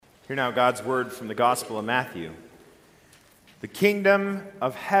Hear now God's word from the Gospel of Matthew. The kingdom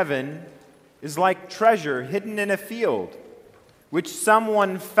of heaven is like treasure hidden in a field, which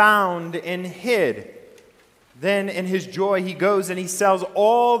someone found and hid. Then in his joy he goes and he sells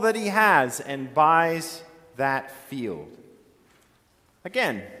all that he has and buys that field.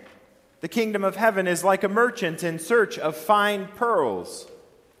 Again, the kingdom of heaven is like a merchant in search of fine pearls.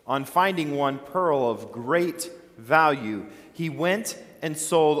 On finding one pearl of great value, he went and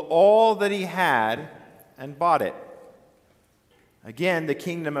sold all that he had and bought it. Again, the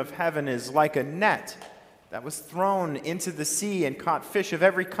kingdom of heaven is like a net that was thrown into the sea and caught fish of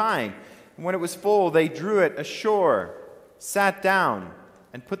every kind. And when it was full, they drew it ashore, sat down,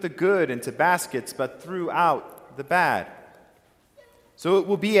 and put the good into baskets, but threw out the bad. So it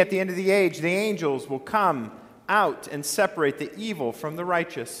will be at the end of the age, the angels will come out and separate the evil from the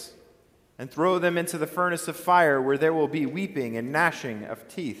righteous, and throw them into the furnace of fire, where there will be weeping and gnashing of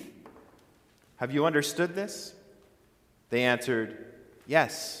teeth. Have you understood this? They answered,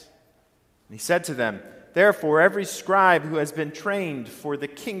 Yes. And he said to them, Therefore every scribe who has been trained for the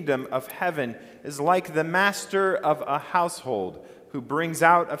kingdom of heaven is like the master of a household, who brings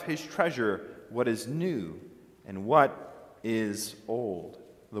out of his treasure what is new and what is old.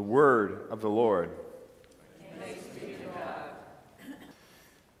 The word of the Lord.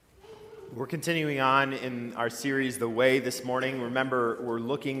 We're continuing on in our series, The Way, this morning. Remember, we're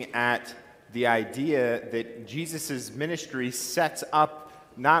looking at the idea that Jesus' ministry sets up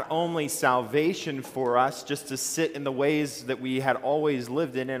not only salvation for us, just to sit in the ways that we had always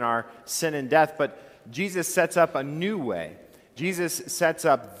lived in our sin and death, but Jesus sets up a new way. Jesus sets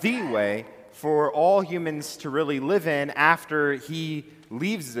up the way for all humans to really live in after he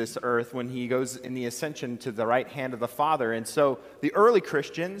leaves this earth, when he goes in the ascension to the right hand of the Father. And so the early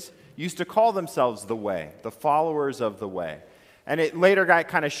Christians used to call themselves the way, the followers of the way. And it later got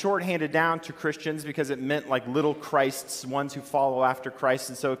kind of shorthanded down to Christians because it meant like little Christs, ones who follow after Christ.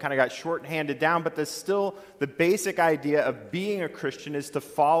 And so it kind of got shorthanded down. But still, the basic idea of being a Christian is to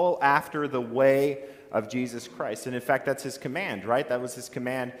follow after the way of Jesus Christ. And in fact, that's his command, right? That was his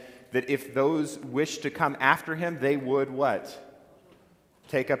command, that if those wish to come after him, they would what?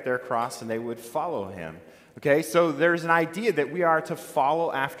 Take up their cross and they would follow him. Okay, so there's an idea that we are to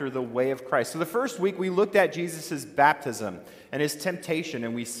follow after the way of Christ. So the first week we looked at Jesus' baptism and his temptation,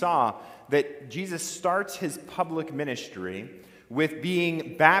 and we saw that Jesus starts his public ministry with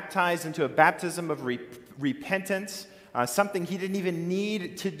being baptized into a baptism of repentance, something he didn't even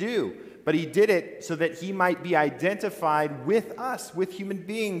need to do. But he did it so that he might be identified with us, with human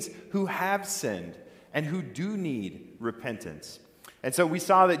beings who have sinned and who do need repentance. And so we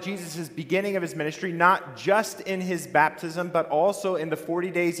saw that Jesus' beginning of his ministry, not just in his baptism, but also in the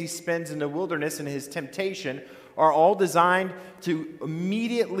 40 days he spends in the wilderness and his temptation, are all designed to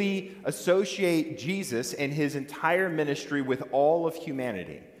immediately associate Jesus and his entire ministry with all of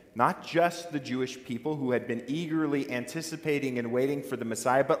humanity. Not just the Jewish people who had been eagerly anticipating and waiting for the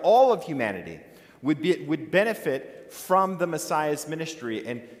Messiah, but all of humanity would benefit from the Messiah's ministry.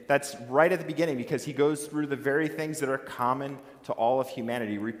 And that's right at the beginning, because he goes through the very things that are common to all of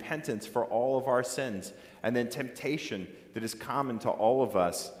humanity: repentance for all of our sins, and then temptation that is common to all of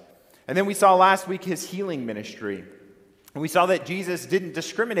us. And then we saw last week his healing ministry. And we saw that Jesus didn't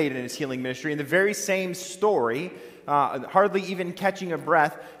discriminate in his healing ministry. In the very same story, hardly even catching a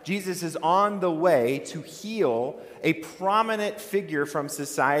breath, Jesus is on the way to heal a prominent figure from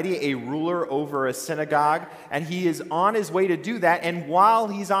society, a ruler over a synagogue, and he is on his way to do that. And while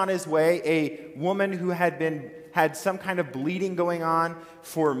he's on his way, a woman who had some kind of bleeding going on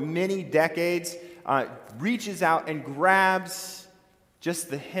for many decades reaches out and grabs just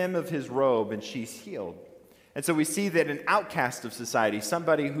the hem of his robe, and she's healed. And so we see that an outcast of society,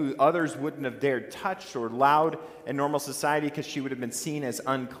 somebody who others wouldn't have dared touch or allowed in normal society because she would have been seen as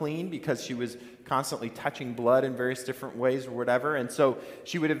unclean because she was constantly touching blood in various different ways or whatever. And so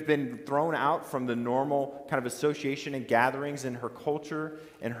she would have been thrown out from the normal kind of association and gatherings in her culture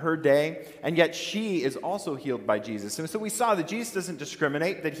in her day. And yet she is also healed by Jesus. And so we saw that Jesus doesn't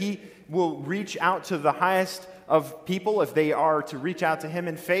discriminate, that he will reach out to the highest of people if they are to reach out to him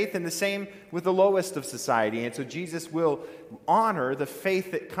in faith, and the same with the lowest of society. And so Jesus will honor the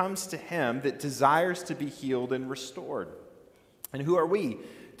faith that comes to him that desires to be healed and restored. And who are we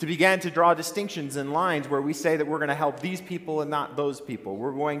to begin to draw distinctions and lines where we say that we're going to help these people and not those people?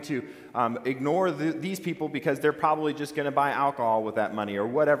 We're going to ignore these people because they're probably just going to buy alcohol with that money or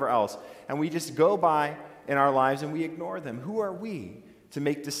whatever else. And we just go by in our lives and we ignore them. Who are we to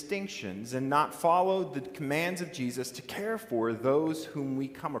make distinctions and not follow the commands of Jesus to care for those whom we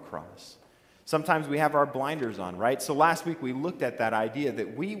come across? Sometimes we have our blinders on, right? So last week we looked at that idea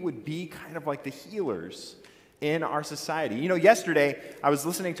that we would be kind of like the healers in our society. You know, yesterday I was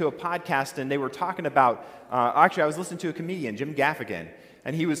listening to a podcast and they were talking about, actually I was listening to a comedian, Jim Gaffigan,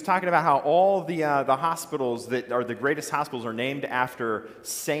 and he was talking about how all the hospitals that are the greatest hospitals are named after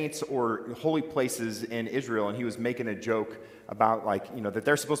saints or holy places in Israel, and he was making a joke about, like, you know, that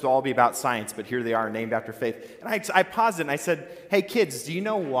they're supposed to all be about science, but here they are named after faith. And I paused it and I said, hey kids, do you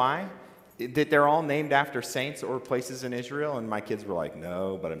know why that they're all named after saints or places in Israel? And my kids were like,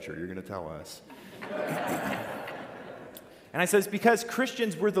 no, but I'm sure you're going to tell us. And I said, it's because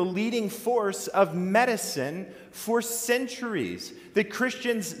Christians were the leading force of medicine for centuries. That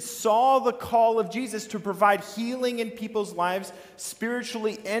Christians saw the call of Jesus to provide healing in people's lives,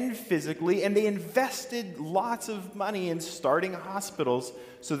 spiritually and physically, and they invested lots of money in starting hospitals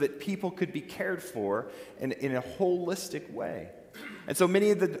so that people could be cared for in a holistic way. And so many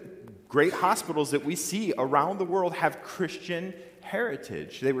of the great hospitals that we see around the world have Christian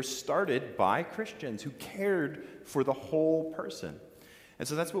heritage. They were started by Christians who cared for the whole person. And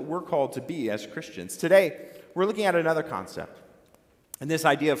so that's what we're called to be as Christians. Today, we're looking at another concept. And this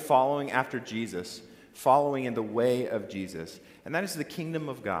idea of following after Jesus, following in the way of Jesus. And that is the kingdom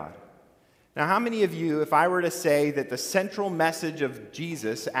of God. Now, how many of you, if I were to say that the central message of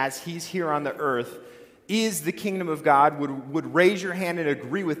Jesus as he's here on the earth is the kingdom of God, would raise your hand and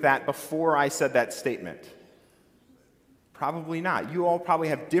agree with that before I said that statement? Probably not. You all probably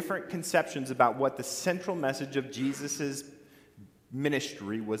have different conceptions about what the central message of Jesus'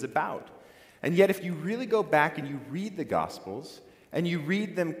 ministry was about. And yet, if you really go back and you read the Gospels, and you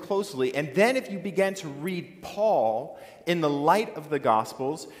read them closely, and then if you begin to read Paul in the light of the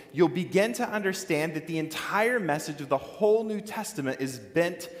Gospels, you'll begin to understand that the entire message of the whole New Testament is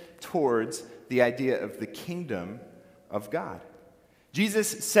bent towards the idea of the kingdom of God.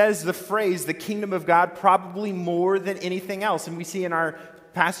 Jesus says the phrase, the kingdom of God, probably more than anything else. And we see in our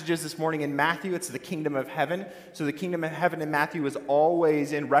passages this morning in Matthew, it's the kingdom of heaven. So the kingdom of heaven in Matthew is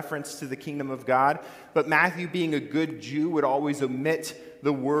always in reference to the kingdom of God. But Matthew, being a good Jew, would always omit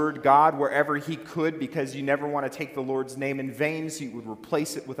the word God wherever he could, because you never want to take the Lord's name in vain, so you would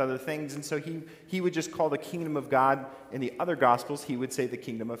replace it with other things. And so he would just call the kingdom of God in the other Gospels, he would say the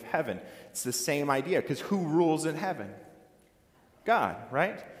kingdom of heaven. It's the same idea, because who rules in heaven? God,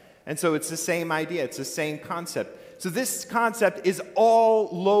 right? And so it's the same idea. It's the same concept. So this concept is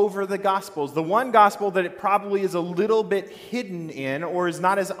all over the Gospels. The one Gospel that it probably is a little bit hidden in or is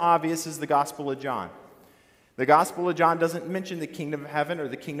not as obvious as the Gospel of John. The Gospel of John doesn't mention the kingdom of heaven or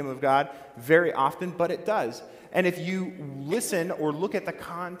the kingdom of God very often, but it does. And if you listen or look at the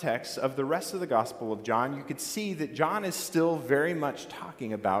context of the rest of the Gospel of John, you could see that John is still very much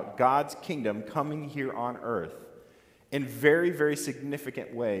talking about God's kingdom coming here on earth in very, very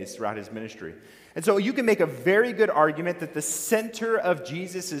significant ways throughout his ministry. And so you can make a very good argument that the center of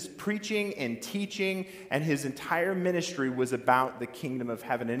Jesus' preaching and teaching and his entire ministry was about the kingdom of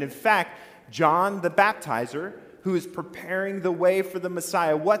heaven. And in fact, John the Baptizer, who is preparing the way for the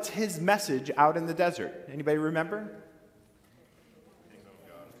Messiah, what's his message out in the desert? Anybody remember?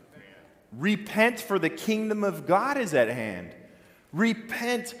 Repent, for the kingdom of God is at hand.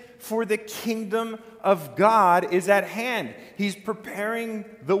 Repent, for the kingdom of God is at hand. He's preparing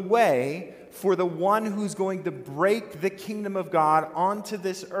the way for the one who's going to break the kingdom of God onto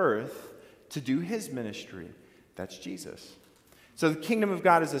this earth to do his ministry. That's Jesus. So the kingdom of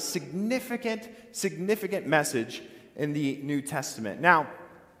God is a significant, significant message in the New Testament. Now,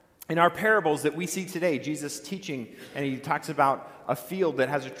 in our parables that we see today, Jesus teaching, and he talks about a field that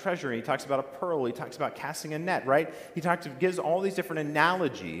has a treasure, and he talks about a pearl, he talks about casting a net, right? He gives all these different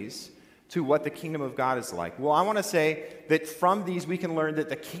analogies to what the kingdom of God is like. Well, I want to say that from these we can learn that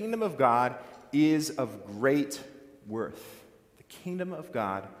the kingdom of God is of great worth. The kingdom of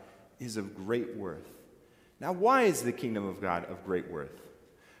God is of great worth. Now, why is the kingdom of God of great worth?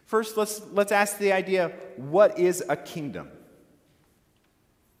 First, let's ask the idea, what is a kingdom?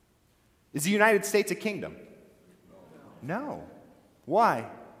 Is the United States a kingdom? No. Why?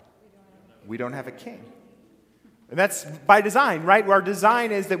 We don't have a king. And that's by design, right? Our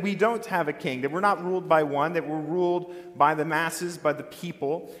design is that we don't have a king, that we're not ruled by one, that we're ruled by the masses, by the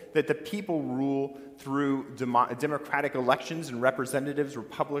people, that the people rule through democratic elections and representatives,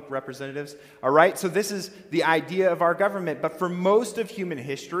 republic representatives. All right? So this is the idea of our government. But for most of human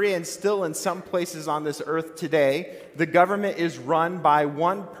history, and still in some places on this earth today, the government is run by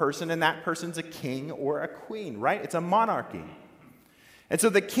one person, and that person's a king or a queen, right? It's a monarchy. And so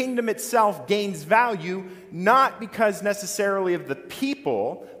the kingdom itself gains value not because necessarily of the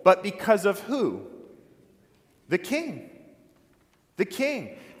people, but because of who? The king. The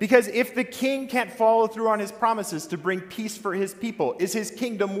king. Because if the king can't follow through on his promises to bring peace for his people, is his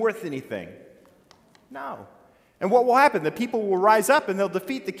kingdom worth anything? No. And what will happen? The people will rise up and they'll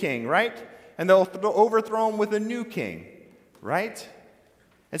defeat the king, right? And they'll overthrow him with a new king, right?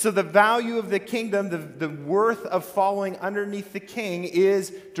 And so the value of the kingdom, the worth of following underneath the king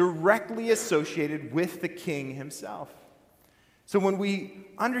is directly associated with the king himself. So when we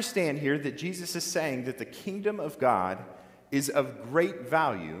understand here that Jesus is saying that the kingdom of God is of great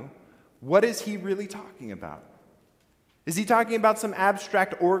value, what is he really talking about? Is he talking about some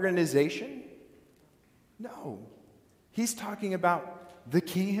abstract organization? No. He's talking about the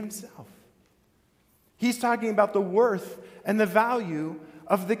king himself. He's talking about the worth and the value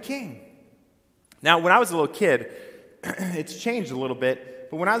of the king. Now, when I was a little kid, it's changed a little bit,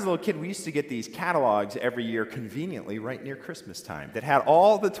 but when I was a little kid, we used to get these catalogs every year conveniently right near Christmas time that had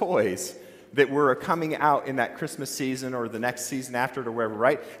all the toys that were coming out in that Christmas season or the next season after it or wherever,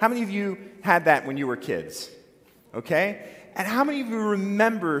 right? How many of you had that when you were kids? Okay? And how many of you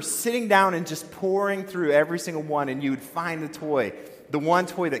remember sitting down and just pouring through every single one and you would find the one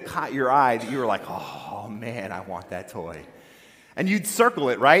toy that caught your eye that you were like, oh man, I want that toy. And you'd circle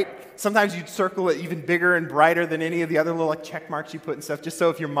it, right? Sometimes you'd circle it even bigger and brighter than any of the other little check marks you put and stuff, just so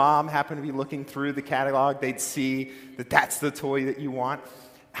if your mom happened to be looking through the catalog, they'd see that that's the toy that you want.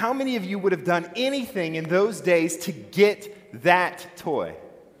 How many of you would have done anything in those days to get that toy?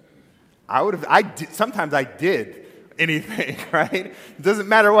 Sometimes I did anything, right? It doesn't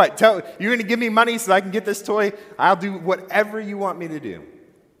matter what. You're going to give me money so I can get this toy. I'll do whatever you want me to do.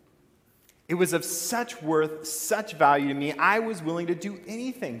 It was of such worth, such value to me, I was willing to do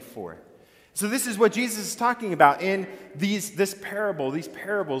anything for it. So this is what Jesus is talking about in these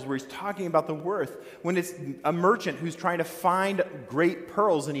parables where he's talking about the worth. When it's a merchant who's trying to find great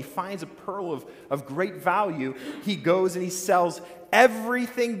pearls and he finds a pearl of great value, he goes and he sells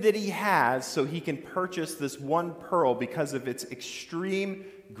everything that he has so he can purchase this one pearl because of its extreme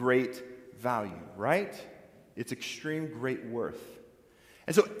great value, right? Its extreme great worth.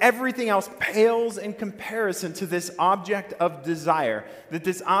 And so everything else pales in comparison to this object of desire. That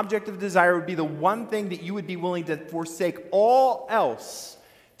this object of desire would be the one thing that you would be willing to forsake all else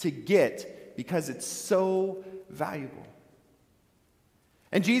to get because it's so valuable.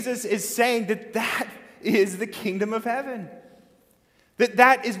 And Jesus is saying that is the kingdom of heaven.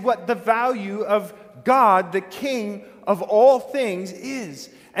 That is what the value of God, the King of all things, is.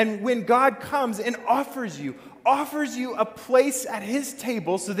 And when God comes and offers you a place at his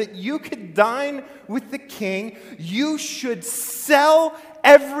table so that you could dine with the king, you should sell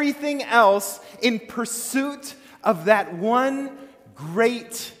everything else in pursuit of that one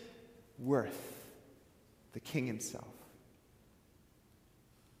great worth, the king himself.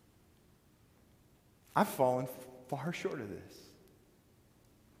 I've fallen far short of this.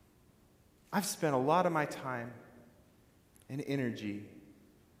 I've spent a lot of my time and energy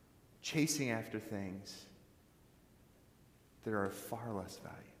chasing after things that are of far less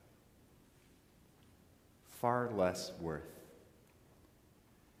value, far less worth.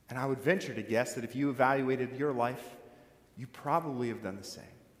 And I would venture to guess that if you evaluated your life, you probably have done the same.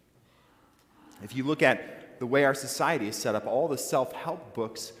 If you look at the way our society is set up, all the self-help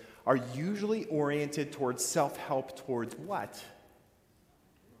books are usually oriented towards self-help towards what?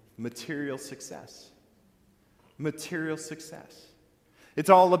 Material success. Material success. It's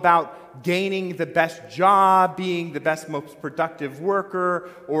all about gaining the best job, being the best, most productive worker,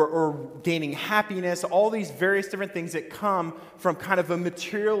 or gaining happiness, all these various different things that come from kind of a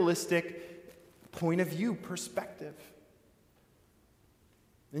materialistic point of view, perspective.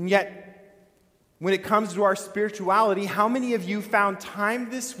 And yet, when it comes to our spirituality, how many of you found time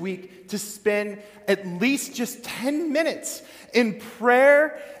this week to spend at least just 10 minutes in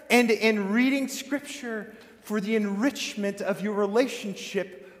prayer and in reading Scripture for the enrichment of your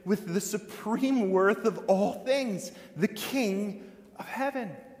relationship with the supreme worth of all things, the King of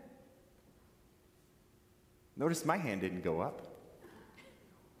heaven? Notice my hand didn't go up.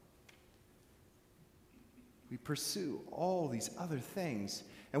 We pursue all these other things,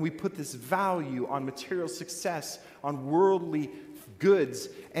 and we put this value on material success, on worldly goods,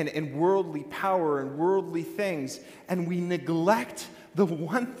 and worldly power, and worldly things, and we neglect the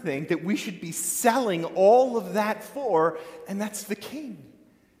one thing that we should be selling all of that for, and that's the King,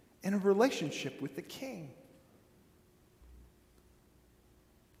 and a relationship with the King.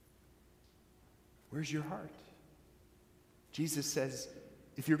 Where's your heart? Jesus says,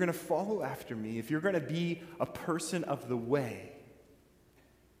 if you're going to follow after me, if you're going to be a person of the way,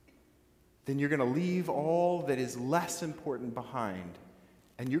 then you're going to leave all that is less important behind,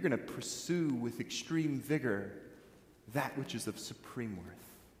 and you're going to pursue with extreme vigor that which is of supreme worth,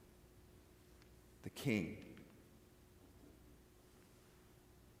 the King.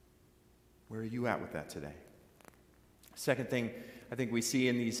 Where are you at with that today? Second thing I think we see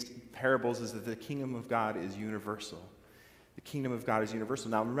in these parables is that the kingdom of God is universal. The kingdom of God is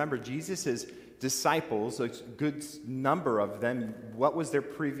universal. Now remember, Jesus' disciples, a good number of them, what was their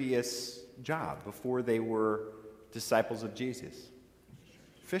previous job before they were disciples of Jesus?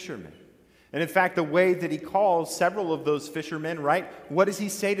 Fishermen. And in fact, the way that he calls several of those fishermen, right? What does he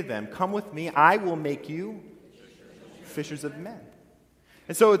say to them? Come with me, I will make you fishers of men.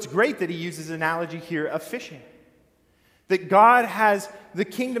 And so it's great that he uses an analogy here of fishing. That God has the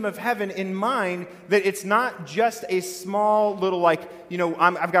kingdom of heaven in mind, that it's not just a small little I've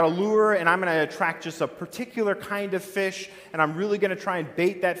got a lure and I'm going to attract just a particular kind of fish and I'm really going to try and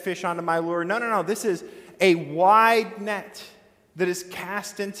bait that fish onto my lure. No. This is a wide net that is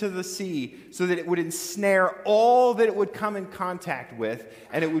cast into the sea so that it would ensnare all that it would come in contact with,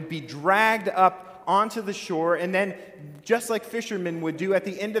 and it would be dragged up onto the shore, and then just like fishermen would do at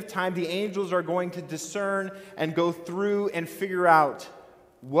the end of time, the angels are going to discern and go through and figure out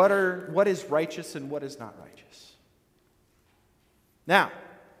what is righteous and what is not righteous. Now,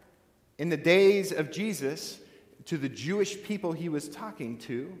 in the days of Jesus, to the Jewish people he was talking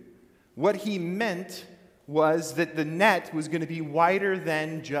to, what he meant was that the net was going to be wider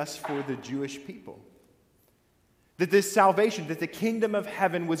than just for the Jewish people. That this salvation, that the kingdom of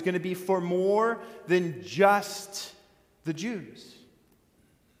heaven was going to be for more than just the Jews.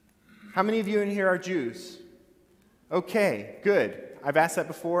 How many of you in here are Jews? Okay, good. I've asked that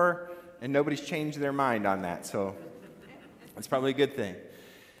before, and nobody's changed their mind on that, so that's probably a good thing.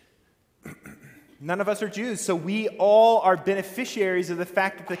 None of us are Jews, so we all are beneficiaries of the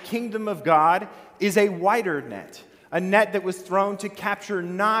fact that the kingdom of God is a wider net, a net that was thrown to capture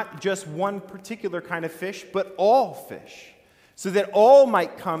not just one particular kind of fish, but all fish, so that all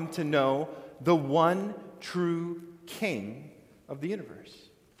might come to know the one true King of the universe.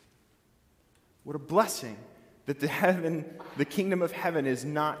 What a blessing that the kingdom of heaven is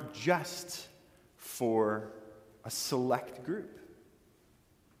not just for a select group.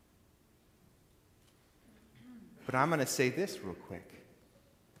 But I'm going to say this real quick.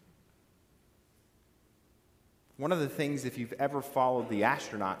 One of the things, if you've ever followed the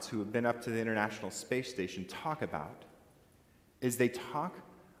astronauts who have been up to the International Space Station talk about, is they talk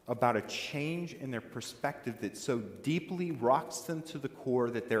about a change in their perspective that so deeply rocks them to the core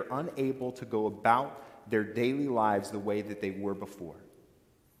that they're unable to go about their daily lives the way that they were before.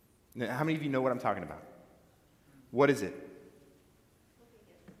 Now, how many of you know what I'm talking about? What is it?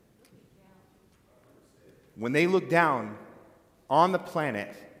 When they look down on the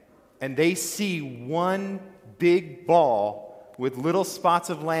planet and they see one big ball with little spots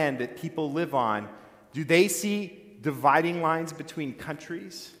of land that people live on, do they see dividing lines between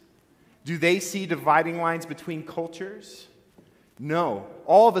countries? Do they see dividing lines between cultures? No.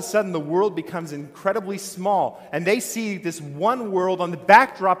 All of a sudden, the world becomes incredibly small, and they see this one world on the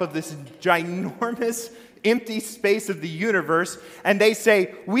backdrop of this ginormous empty space of the universe, and they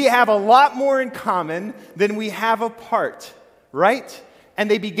say, we have a lot more in common than we have apart, right? And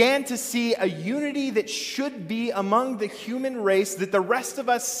they began to see a unity that should be among the human race that the rest of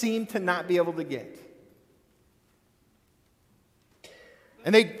us seem to not be able to get.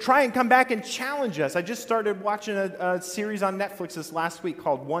 And they try and come back and challenge us. I just started watching a series on Netflix this last week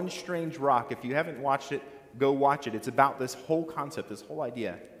called One Strange Rock. If you haven't watched it, go watch it. It's about this whole concept, this whole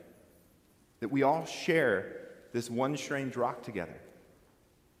idea that we all share this one strange rock together.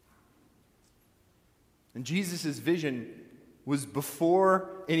 And Jesus' vision was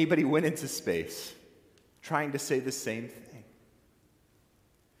before anybody went into space, trying to say the same thing.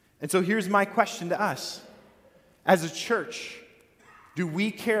 And so here's my question to us. As a church, do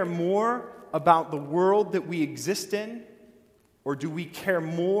we care more about the world that we exist in, or do we care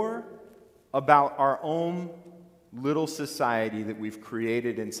more about our own little society that we've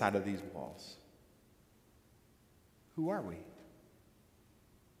created inside of these walls? Who are we?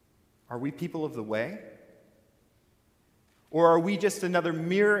 Are we people of the way? Or are we just another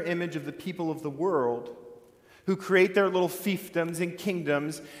mirror image of the people of the world who create their little fiefdoms and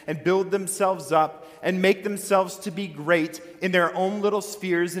kingdoms and build themselves up and make themselves to be great in their own little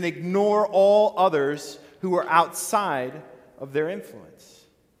spheres and ignore all others who are outside of their influence?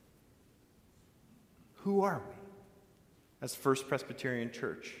 Who are we as First Presbyterian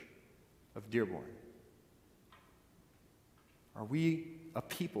Church of Dearborn? Are we a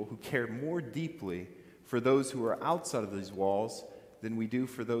people who care more deeply for those who are outside of these walls than we do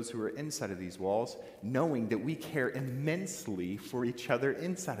for those who are inside of these walls, knowing that we care immensely for each other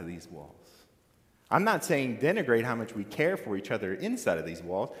inside of these walls? I'm not saying denigrate how much we care for each other inside of these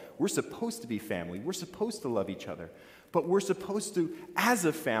walls. We're supposed to be family. We're supposed to love each other. But we're supposed to, as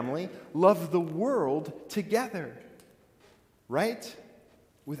a family, love the world together. Right?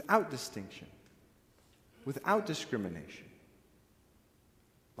 Without distinction. Without discrimination.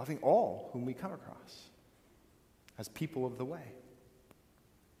 Loving all whom we come across as people of the way.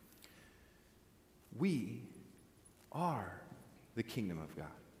 We are the kingdom of God.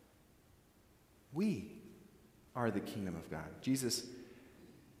 We are the kingdom of God. Jesus,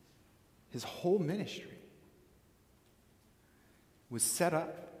 his whole ministry was set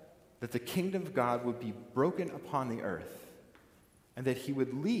up that the kingdom of God would be broken upon the earth and that he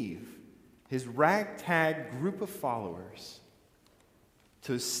would leave his ragtag group of followers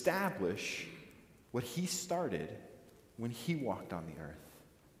to establish what he started when he walked on the earth.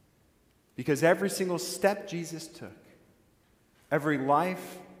 Because every single step Jesus took, every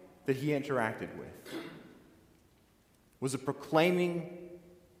life that he interacted with, was a proclaiming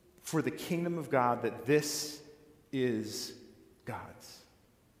for the kingdom of God that this is God's.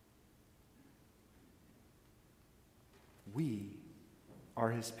 We are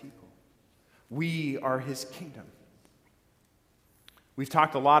his people. We are his kingdom. We've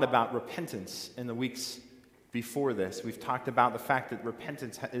talked a lot about repentance in the weeks before this. We've talked about the fact that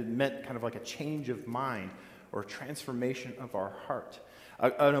repentance meant kind of like a change of mind or a transformation of our heart.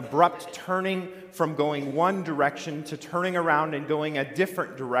 An abrupt turning from going one direction to turning around and going a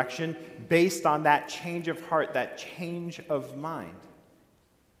different direction based on that change of heart, that change of mind.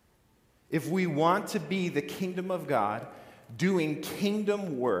 If we want to be the kingdom of God, doing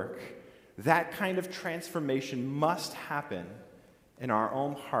kingdom work, that kind of transformation must happen in our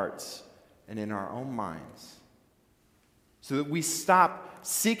own hearts and in our own minds. So that we stop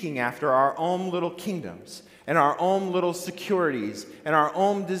seeking after our own little kingdoms and our own little securities and our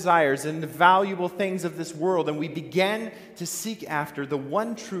own desires and the valuable things of this world, and we begin to seek after the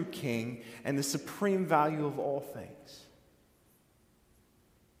one true King and the supreme value of all things.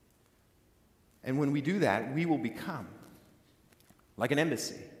 And when we do that, we will become like an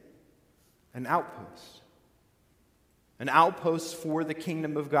embassy, an outpost for the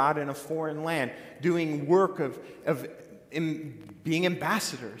kingdom of God in a foreign land, doing work of being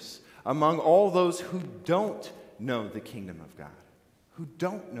ambassadors among all those who don't know the kingdom of God, who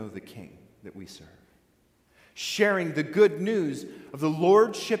don't know the King that we serve. Sharing the good news of the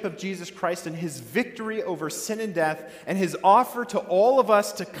lordship of Jesus Christ and his victory over sin and death and his offer to all of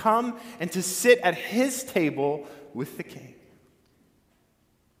us to come and to sit at his table with the King.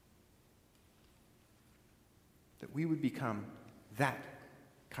 That we would become that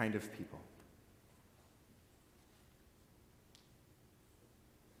kind of people.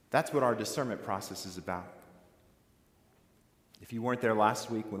 That's what our discernment process is about. If you weren't there last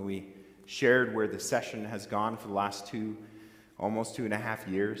week when we shared where the session has gone for the last almost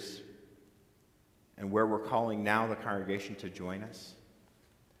 2.5 years, and where we're calling now the congregation to join us,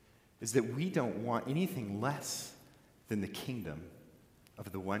 is that we don't want anything less than the kingdom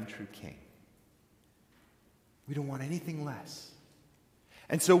of the one true King. We don't want anything less.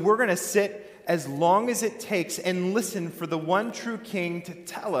 And so we're going to sit as long as it takes and listen for the one true King to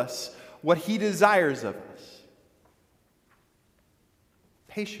tell us what he desires of us.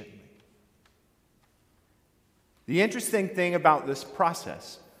 Patiently. The interesting thing about this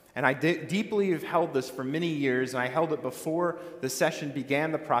process, and I deeply have held this for many years, and I held it before the session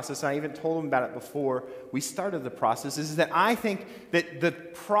began the process, and I even told them about it before we started the process, is that I think that the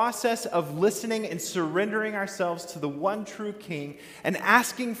process of listening and surrendering ourselves to the one true King and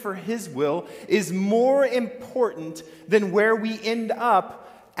asking for his will is more important than where we end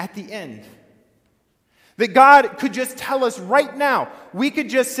up at the end. That God could just tell us right now, we could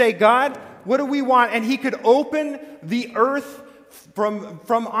just say, God, what do we want? And he could open the earth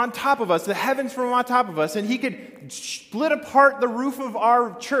from on top of us, the heavens from on top of us, and he could split apart the roof of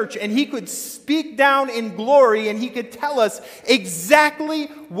our church, and he could speak down in glory, and he could tell us exactly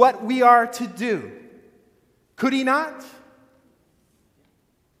what we are to do. Could he not?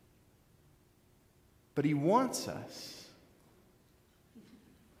 But he wants us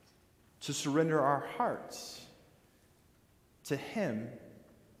to surrender our hearts to him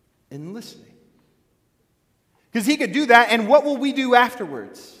in listening. Because he could do that, and what will we do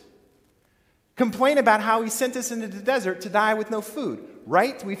afterwards? Complain about how he sent us into the desert to die with no food,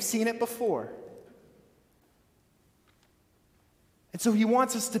 right? We've seen it before. And so he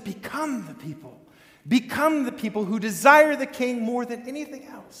wants us to become the people who desire the King more than anything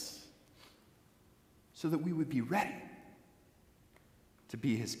else, so that we would be ready to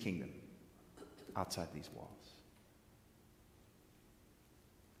be his kingdom outside these walls.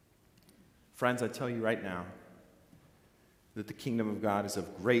 Friends, I tell you right now that the kingdom of God is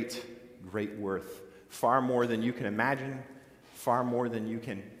of great, great worth, far more than you can imagine, far more than you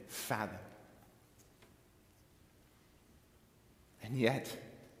can fathom. And yet,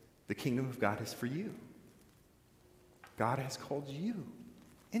 the kingdom of God is for you. God has called you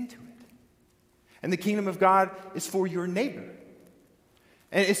into it. And the kingdom of God is for your neighbor.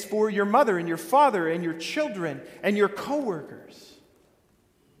 And it's for your mother and your father and your children and your coworkers.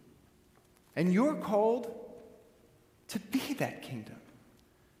 And you're called to be that kingdom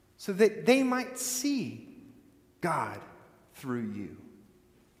so that they might see God through you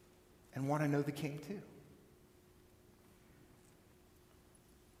and want to know the King too.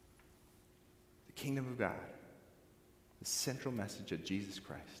 The kingdom of God, the central message of Jesus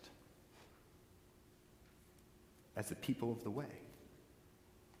Christ as the people of the way.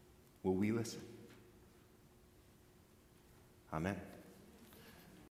 Will we listen? Amen.